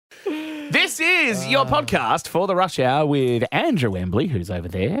This is your podcast for the Rush Hour with Andrew Wembley, who's over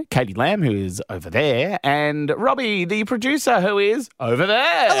there, Katie Lamb, who is over there, and Robbie, the producer, who is over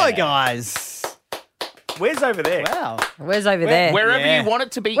there. Hello, guys. Where's over there? Wow. Where's over there? Wherever you want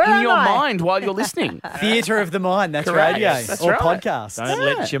it to be in your mind while you're listening. Theatre of the mind. That's Correct. radio. That's or right. podcast. Don't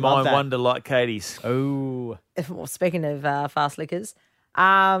let your Love mind that. wander like Katie's. Oh. Well, speaking of fast liquors,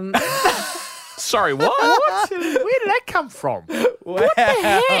 Sorry, what? What? Where did that come from? What the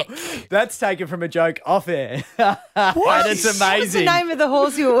heck? That's taken from a joke off air. And it's what's the amazing. name of the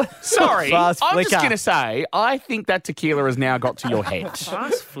horse you were? Sorry, Fast I'm just flicker. going to say, I think that tequila has now got to your head.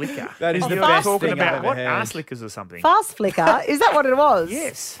 Fast flicker. That is the You're best talking thing I've about ever what? heard. Ass lickers or something? Fast flicker? Is that what it was?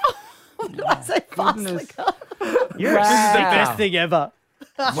 Yes. What did I say? Fast flicker? Yes. This is the Wow. best thing ever.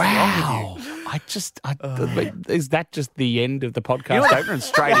 Wow. Is that just the end of the podcast opener and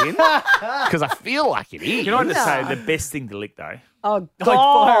straight in? Because I feel like it is. Can I just say the best thing to lick though? Oh, Like,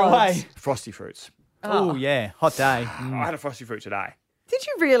 God. fire away. Frosty fruits. Oh, yeah. Hot day. I had a frosty fruit today. Did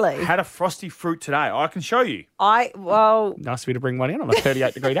you really? I had a frosty fruit today. I can show you. Nice of you to bring one in on a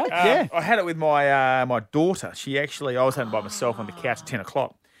 38-degree day. Yeah. I had it with my my daughter. I was having it by myself on the couch at 10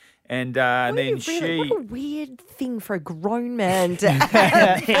 o'clock. And then What a weird thing for a grown man to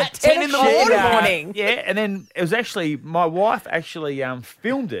have at 10 in the morning. Yeah, and then it was actually, my wife actually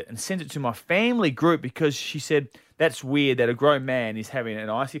filmed it and sent it to my family group because she said, that's weird that a grown man is having an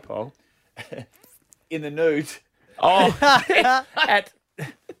icy pole in the nude. Oh, At,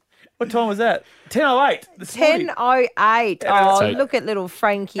 what time was that? 10:08 this morning. 10:08. Yeah, Oh, so- look at little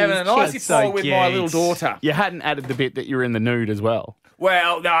Frankie's Having an icy cheeks. So pole with my cute. little daughter. you hadn't added the bit that you were in the nude as well.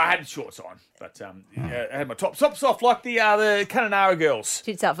 Well, no, I had shorts on, but I had my tops off like the Cananara girls.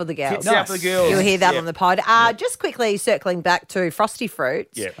 Tits out for the girls. Tits out for the girls. You'll hear that Yeah. on the pod. Just quickly circling back to Frosty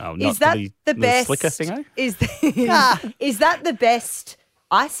Fruits. Yeah. Oh, not Is that the the little best? slicker thingo? Is that the best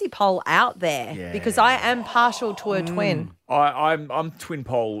icy pole out there? Yeah. Because I am partial to a twin. I'm twin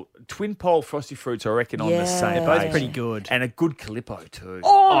pole frosty fruits. I reckon on the Yeah. same Both page. pretty good. And a good Calippo too.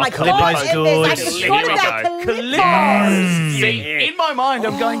 Oh, my Calippo's God. And good. there's a shot of that Calippo. Calippo. See, in my mind,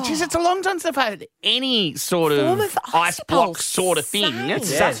 I'm going, geez, it's a long time since I've had any sort Form of of ice ice block pole, sort of thing. same. It's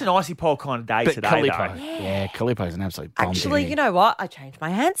Yeah. such an icy pole kind of day But today, Calippo. though. Yeah, Calippo's an absolute bomb. Actually, you know what? I changed my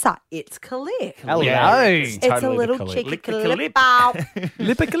answer. It's Calip. Hello. Yeah, It's totally a the little Calip. cheeky Lick the Calippo.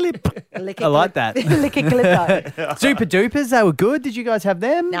 Lip-a-lip. Lick I like that. Lick a Calippo. Super Dupers, they were good. Did you guys have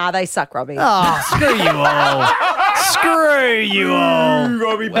them? Nah, they suck, Robbie. Oh, screw you all. Screw you all.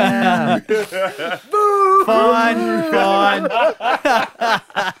 Robbie, Fine.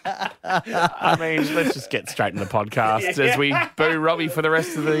 I mean, let's just get straight into the podcast as we boo Robbie for the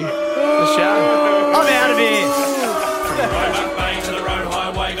rest of the show. I'm out of here. Roebuck Bay to the road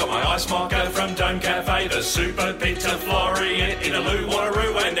highway, got my ice mocha from Dome Cafe, the Super Pizza Florian, Inaloo,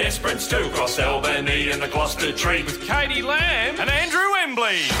 Wanneroo and Esperance too, across Albany and the Gloucester Tree with Katie Lamb and Andrew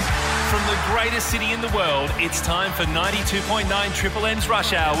Wembley. From the greatest city in the world, it's time for 92.9 Triple M's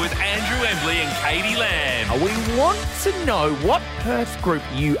Rush Hour with Andrew Wembley and Katie Lamb. We want to know what Perth group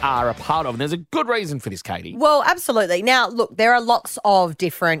you are a part of. And there's a good reason for this, Katie. Well, absolutely. Now, look, there are lots of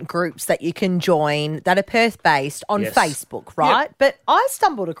different groups that you can join that are Perth-based on Yes. Facebook, right? But I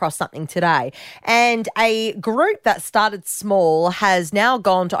stumbled across something today, and a group that started small has now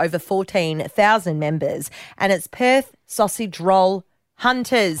gone to over 14,000 members, and it's Perth Sausage Roll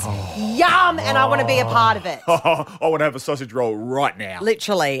Hunters. Yum! And I want to be a part of it. I want to have a sausage roll right now.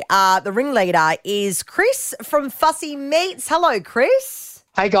 Literally. The ringleader is Chris from Fussy Meats. Hello, Chris.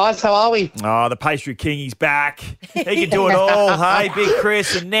 Hey guys, how are we? Oh, the pastry king, he's back. He can do it all. Hey, Big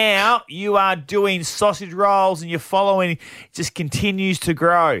Chris. And now you are doing sausage rolls and your following just continues to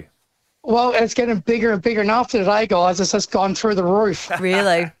grow. Well, it's getting bigger and bigger, and after today, guys, it's just gone through the roof.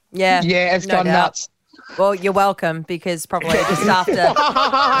 Really? Yeah. Yeah, it's no gone doubt. nuts. Well, you're welcome, because probably just after.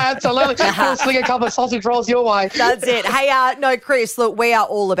 Absolutely. We'll sling a couple of sausage rolls your way. That's it. Hey, no, Chris, look, we are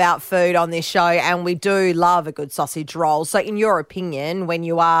all about food on this show, and we do love a good sausage roll. So in your opinion, when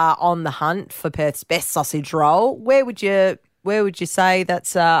you are on the hunt for Perth's best sausage roll, where would you say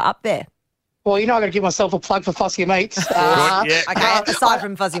that's up there? Well, you know, I've got to give myself a plug for Fussy Meats. Yeah. Okay, aside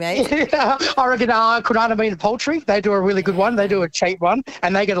from Fuzzy Meat. I reckon Kunana Meat and Poultry, they do a really good one. They do a cheap one,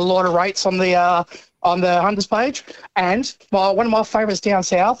 and they get a lot of rates on the Hunters page. And one of my favourites down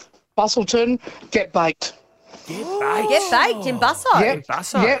south, Bustleton, Get Baked. Get baked in Busso. Yep.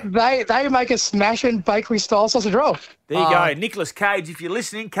 Busso. Yep, they make a smashing bakery-style sausage roll. There you go. Nicholas Cage, if you're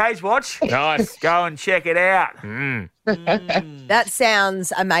listening, Cage Watch. Nice. Go and check it out. That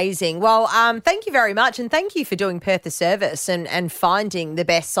sounds amazing. Well, thank you very much, and thank you for doing Perth a service and finding the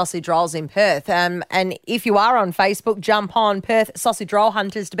best sausage rolls in Perth. And if you are on Facebook, jump on Perth Sausage Roll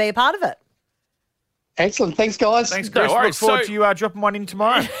Hunters to be a part of it. Excellent. Thanks, guys. Thanks, Chris. No worries. Look forward So- to you dropping one in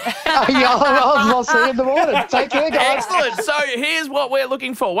tomorrow. I'll see you in the morning. Take care, guys. Excellent. So here's what we're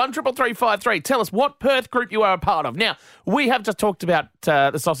looking for. 133353. Tell us what Perth group you are a part of. Now, we have just talked about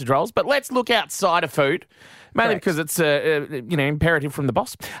the sausage rolls, but let's look outside of food. Mainly because it's imperative from the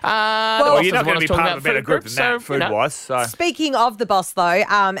boss. Well, you're not going to be part of a better group than that, food-wise. So. Speaking of the boss, though,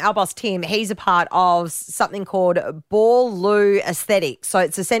 our boss Tim, he's a part of something called Balloo Aesthetics. So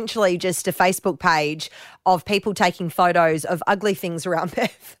it's essentially just a Facebook page of people taking photos of ugly things around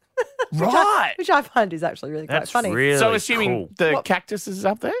Perth. Right. Which I find is actually really That's quite funny. really So assuming cool. the cactus is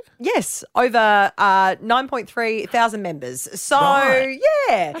up there? Yes, over 9.3 thousand members. So, Right.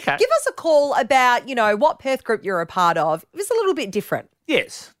 yeah. Okay. Give us a call about, what Perth group you're a part of. It was a little bit different.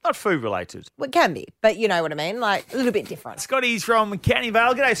 Yes, not food-related. Well, it can be, but you know what I mean? Like, a little bit different. Scotty's from County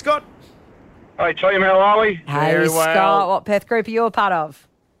Vale. G'day, Scott. Hey, team, how are we? Hey, Very well. Scott, what Perth group are you a part of?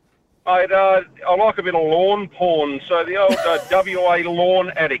 I like a bit of lawn porn, so the old WA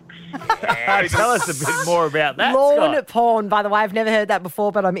lawn addicts. Tell us a bit more about that, Lawn Scott. porn, by the way. I've never heard that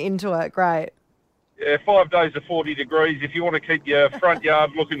before, but I'm into it. Great. Yeah, 5 days of 40 degrees. If you want to keep your front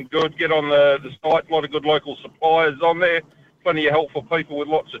yard looking good, get on the site. A lot of good local suppliers on there. Plenty of helpful people with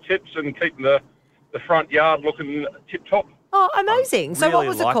lots of tips and keeping the front yard looking tip-top. Oh, amazing. So what really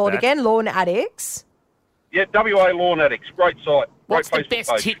was it like called that. again? Lawn Addicts? Yeah, WA lawn addicts. Great site. What's the Great Facebook best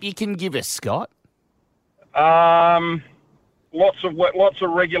page. tip you can give us, Scott? Lots of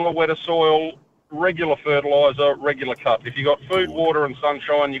regular wetter soil, regular fertiliser, regular cut. If you got food, water, and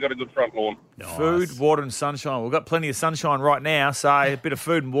sunshine, you got a good front lawn. Food, water and sunshine. We've got plenty of sunshine right now, so a bit of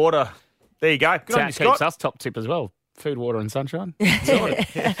food and water. There you go. Good on That you, keeps Scott. us top tip as well. Food, water and sunshine. Mike's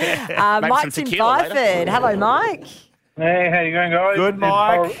in tequila later. Byford. Hello, Mike. Hey, how you going, guys? Good, This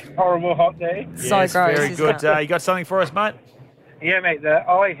Mike. horrible hot day. So Yes, gross. very isn't good. it? You got something for us, mate? Yeah, mate, the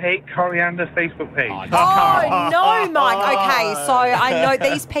I Hate Coriander Facebook page. Oh, no, Mike. Okay, so I know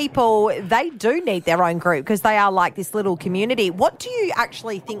these people, they do need their own group because they are like this little community. What do you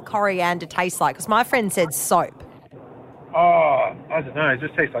actually think coriander tastes like? Because my friend said soap. Oh, I don't know. It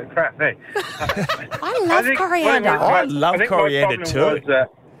just tastes like crap, eh? I love coriander. I love think coriander my too. problem was that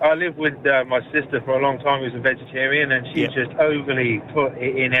I lived with my sister for a long time who's a vegetarian, and she just overly put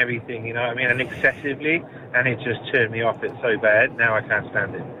it in everything, you know what I mean, and excessively, and it just turned me off. It's so bad. Now I can't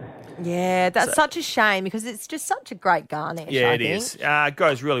stand it. Yeah, that's such a shame because it's just such a great garnish. Yeah, I it think. is. It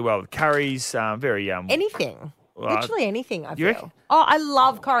goes really well with curries. Very Anything. Well, Literally anything, I you feel. reckon? Oh, I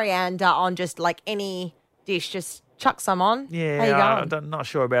love coriander on just like any dish. Just chuck some on. How you Yeah, going? I'm not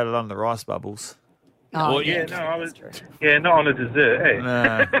sure about it on the rice bubbles. Oh, Yeah, no, I was. Yeah, not on a dessert, eh?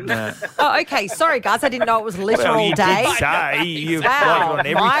 No, no. Oh, okay. Sorry, guys. I didn't know it was literal Well, you day. did say you like Wow, on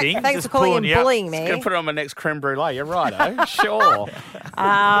everything. Mike, thanks just for calling pulling and you up. bullying Going to me. put it on my next creme brulee. You're right, oh? Sure.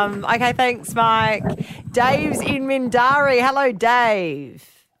 Okay, thanks, Mike. Dave's in Mindari. Hello, Dave.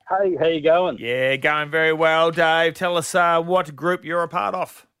 Hey, how you going? Yeah, going very well, Dave. Tell us what group you're a part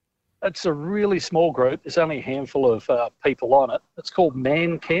of. It's a really small group. There's only a handful of people on it. It's called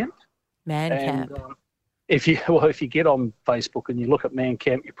Man Camp. Man And camp. if you get on Facebook and you look at Man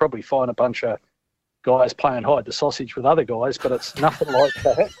Camp, you probably find a bunch of guys playing hide the sausage with other guys, but it's nothing like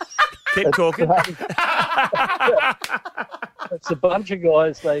that. Keep talking. It's a bunch of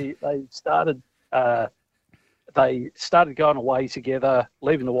guys. They started going away together,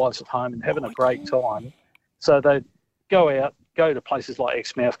 leaving the wives at home and having a great time. So they'd go out, go to places like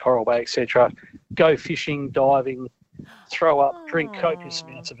Exmouth, Coral Bay, etc., go fishing, diving, throw up, drink copious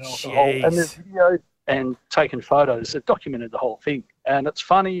amounts of alcohol, and there's video and taking photos. It documented the whole thing, and it's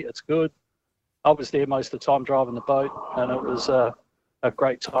funny, it's good. I was there most of the time driving the boat, and it was a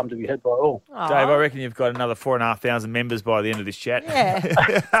great time to be had by all. Dave, I reckon you've got another 4,500 members by the end of this chat.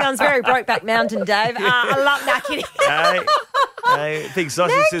 Yeah. Sounds very Brokeback Mountain, Dave. I love that kidding. Hey, think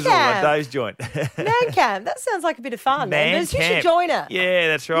sausage Man sizzle like camp. Dave's joint. Man camp. That sounds like a bit of fun. Man Embers, you camp. should join it. Yeah,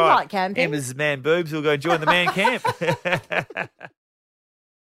 that's right. like camping. Embers' man boobs will go join the man camp.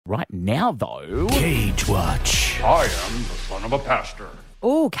 Right now, though. Cage Watch. I am the son of a pastor.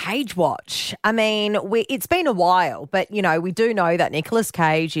 Oh, Cage Watch. I mean, it's been a while, but, we do know that Nicolas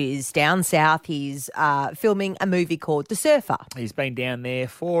Cage is down south. He's filming a movie called The Surfer. He's been down there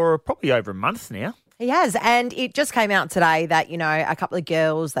for probably over a month now. He has, and it just came out today that, a couple of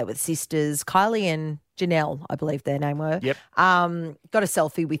girls, they were sisters, Kylie and Janelle, I believe their name were. Yep. Got a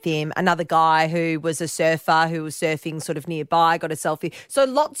selfie with him. Another guy who was a surfer who was surfing sort of nearby got a selfie. So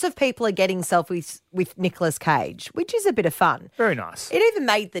lots of people are getting selfies with Nicolas Cage, which is a bit of fun. Very nice. It even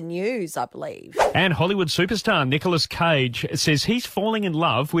made the news, I believe. And Hollywood superstar Nicolas Cage says he's falling in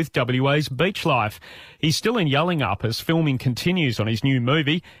love with WA's beach life. He's still in Yallingup as filming continues on his new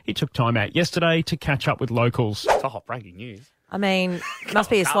movie. He took time out yesterday to catch up with locals. It's a hot breaking news. I mean, must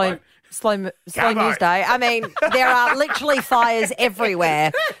be a slow news Gumbo. day. I mean, there are literally fires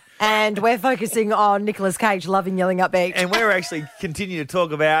everywhere. And we're focusing on Nicolas Cage loving Yallingup Beach. And we're actually continuing to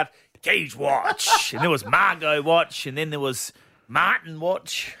talk about Cage Watch. And there was Margot Watch. And then there was Martin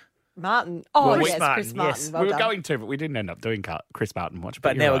Watch. Martin. Oh, Chris yes, Martin, Chris Martin. yes. Well we were done. going to, but we didn't end up doing Chris Martin Watch.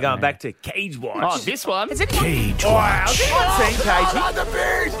 But you're now right, we're going man. back to Cage Watch. Oh, this one. Has anyone, Cage has anyone seen Cagey? On the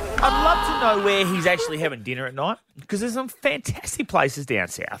beach. I'd love to know where he's actually having dinner at night because there's some fantastic places down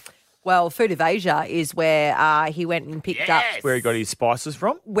south Well, Food of Asia is where he went and picked up, where he got his spices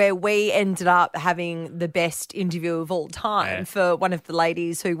from. where we ended up having the best interview of all time Yeah. for one of the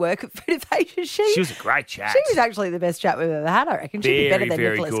ladies who work at Food of Asia. She was a great chat. She was actually the best chat we've ever had, I reckon. She'd be better than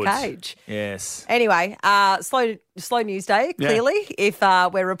very Nicolas good. Cage. Yes. Anyway, slow news day, clearly, if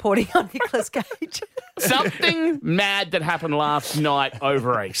we're reporting on Nicolas Cage. Something mad that happened last night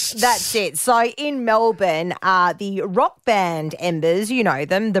over east. That's it. So in Melbourne, the rock band Embers, you know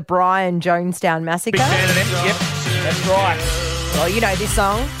them, the Brian Jonestown Massacre. Big fan of them. Yep, that's right. Well, you know this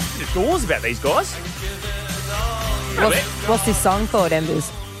song. The doors about these guys. What's this song called,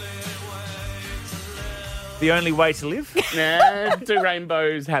 Embers? The only way to live. Nah, do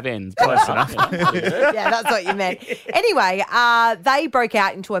rainbows have ends? Close enough. Yeah, that's what you meant. Anyway, they broke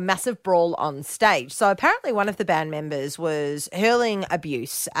out into a massive brawl on stage. So apparently one of the band members was hurling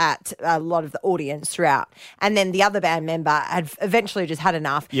abuse at a lot of the audience throughout. And then the other band member had eventually just had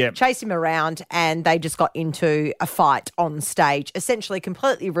enough, Yep. chased him around, and they just got into a fight on stage, essentially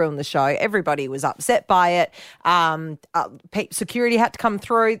completely ruined the show. Everybody was upset by it. Security had to come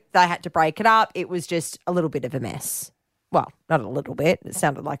through. They had to break it up. It was just a little bit of a mess. Well, not a little bit. It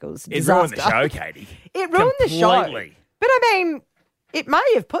sounded like it was a It ruined disaster. the show, Katie. It ruined the show. Completely. But I mean, it may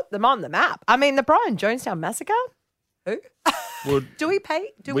have put them on the map. I mean, the Brian Jonestown Massacre. Who? Well, Do we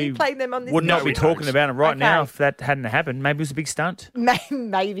play them on this? would not No, be we talking don't. about it right now Okay. if that hadn't happened. Maybe it was a big stunt.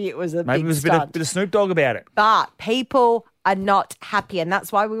 Maybe it was a Maybe big it was a stunt. bit of Snoop Dogg about it. But people are not happy, and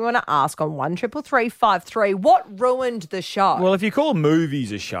that's why we want to ask on 133353 what ruined the show. Well, if you call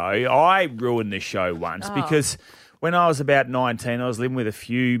movies a show, I ruined the show once because when I was about 19, I was living with a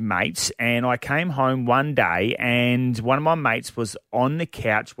few mates and I came home one day and one of my mates was on the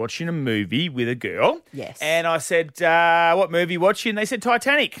couch watching a movie with a girl. Yes. And I said, what movie watching? They said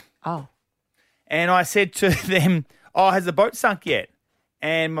Titanic. Oh. And I said to them, has the boat sunk yet?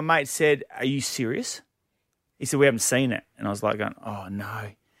 And my mate said, are you serious? He said, we haven't seen it. And I was like going, oh, no.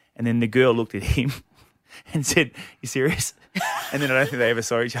 And then the girl looked at him and said, you serious? And then I don't think they ever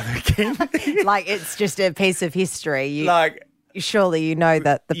saw each other again. Like, it's just a piece of history. Like, Surely you know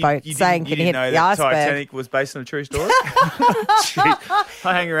that the boat sank you and hit didn't know the that iceberg. Titanic was based on a true story? Shit.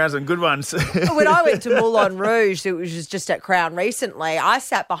 I hang around some good ones. When I went to Moulin Rouge, it was just at Crown recently, I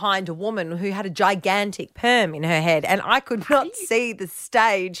sat behind a woman who had a gigantic perm in her head and I could not see the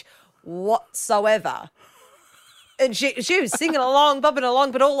stage whatsoever. And she was singing along, bobbing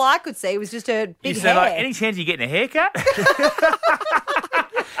along, but all I could see was just her You big said, hair. like, any chance you're getting a haircut?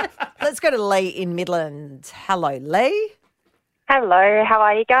 Let's go to Lee in Midland. Hello, Lee. Hello, how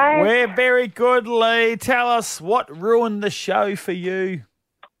are you guys? We're very good, Lee. Tell us what ruined the show for you.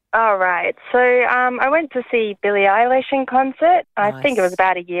 All right. So I went to see Billie Eilish in concert. I think it was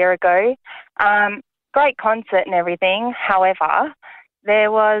about a year ago. Great concert and everything. However,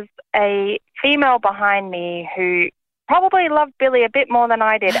 there was a female behind me who probably loved Billie a bit more than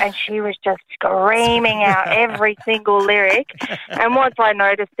I did, and she was just screaming out every single lyric. And once I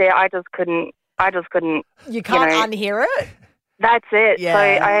noticed it, I just couldn't. You can't unhear it? That's it. Yeah.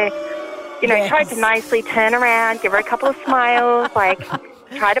 So I, tried to nicely turn around, give her a couple of smiles,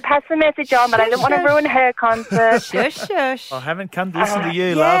 try to pass the message on, but I didn't want to ruin her concert. Shush. I haven't come to listen to you,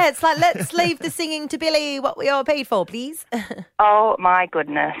 Yeah, love. it's like, let's leave the singing to Billie, what we all paid for, please. Oh my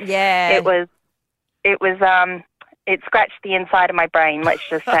goodness. Yeah. It scratched the inside of my brain, let's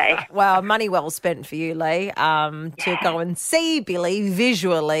just say. Well, money well spent for you, Lee, to go and see Billie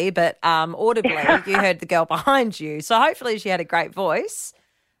visually, but audibly you heard the girl behind you. So hopefully she had a great voice.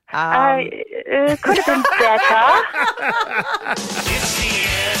 It could have been better. It's the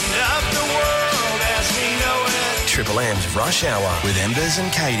end of the world as we know it. Triple M's Rush Hour with Embers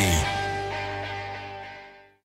and Katie.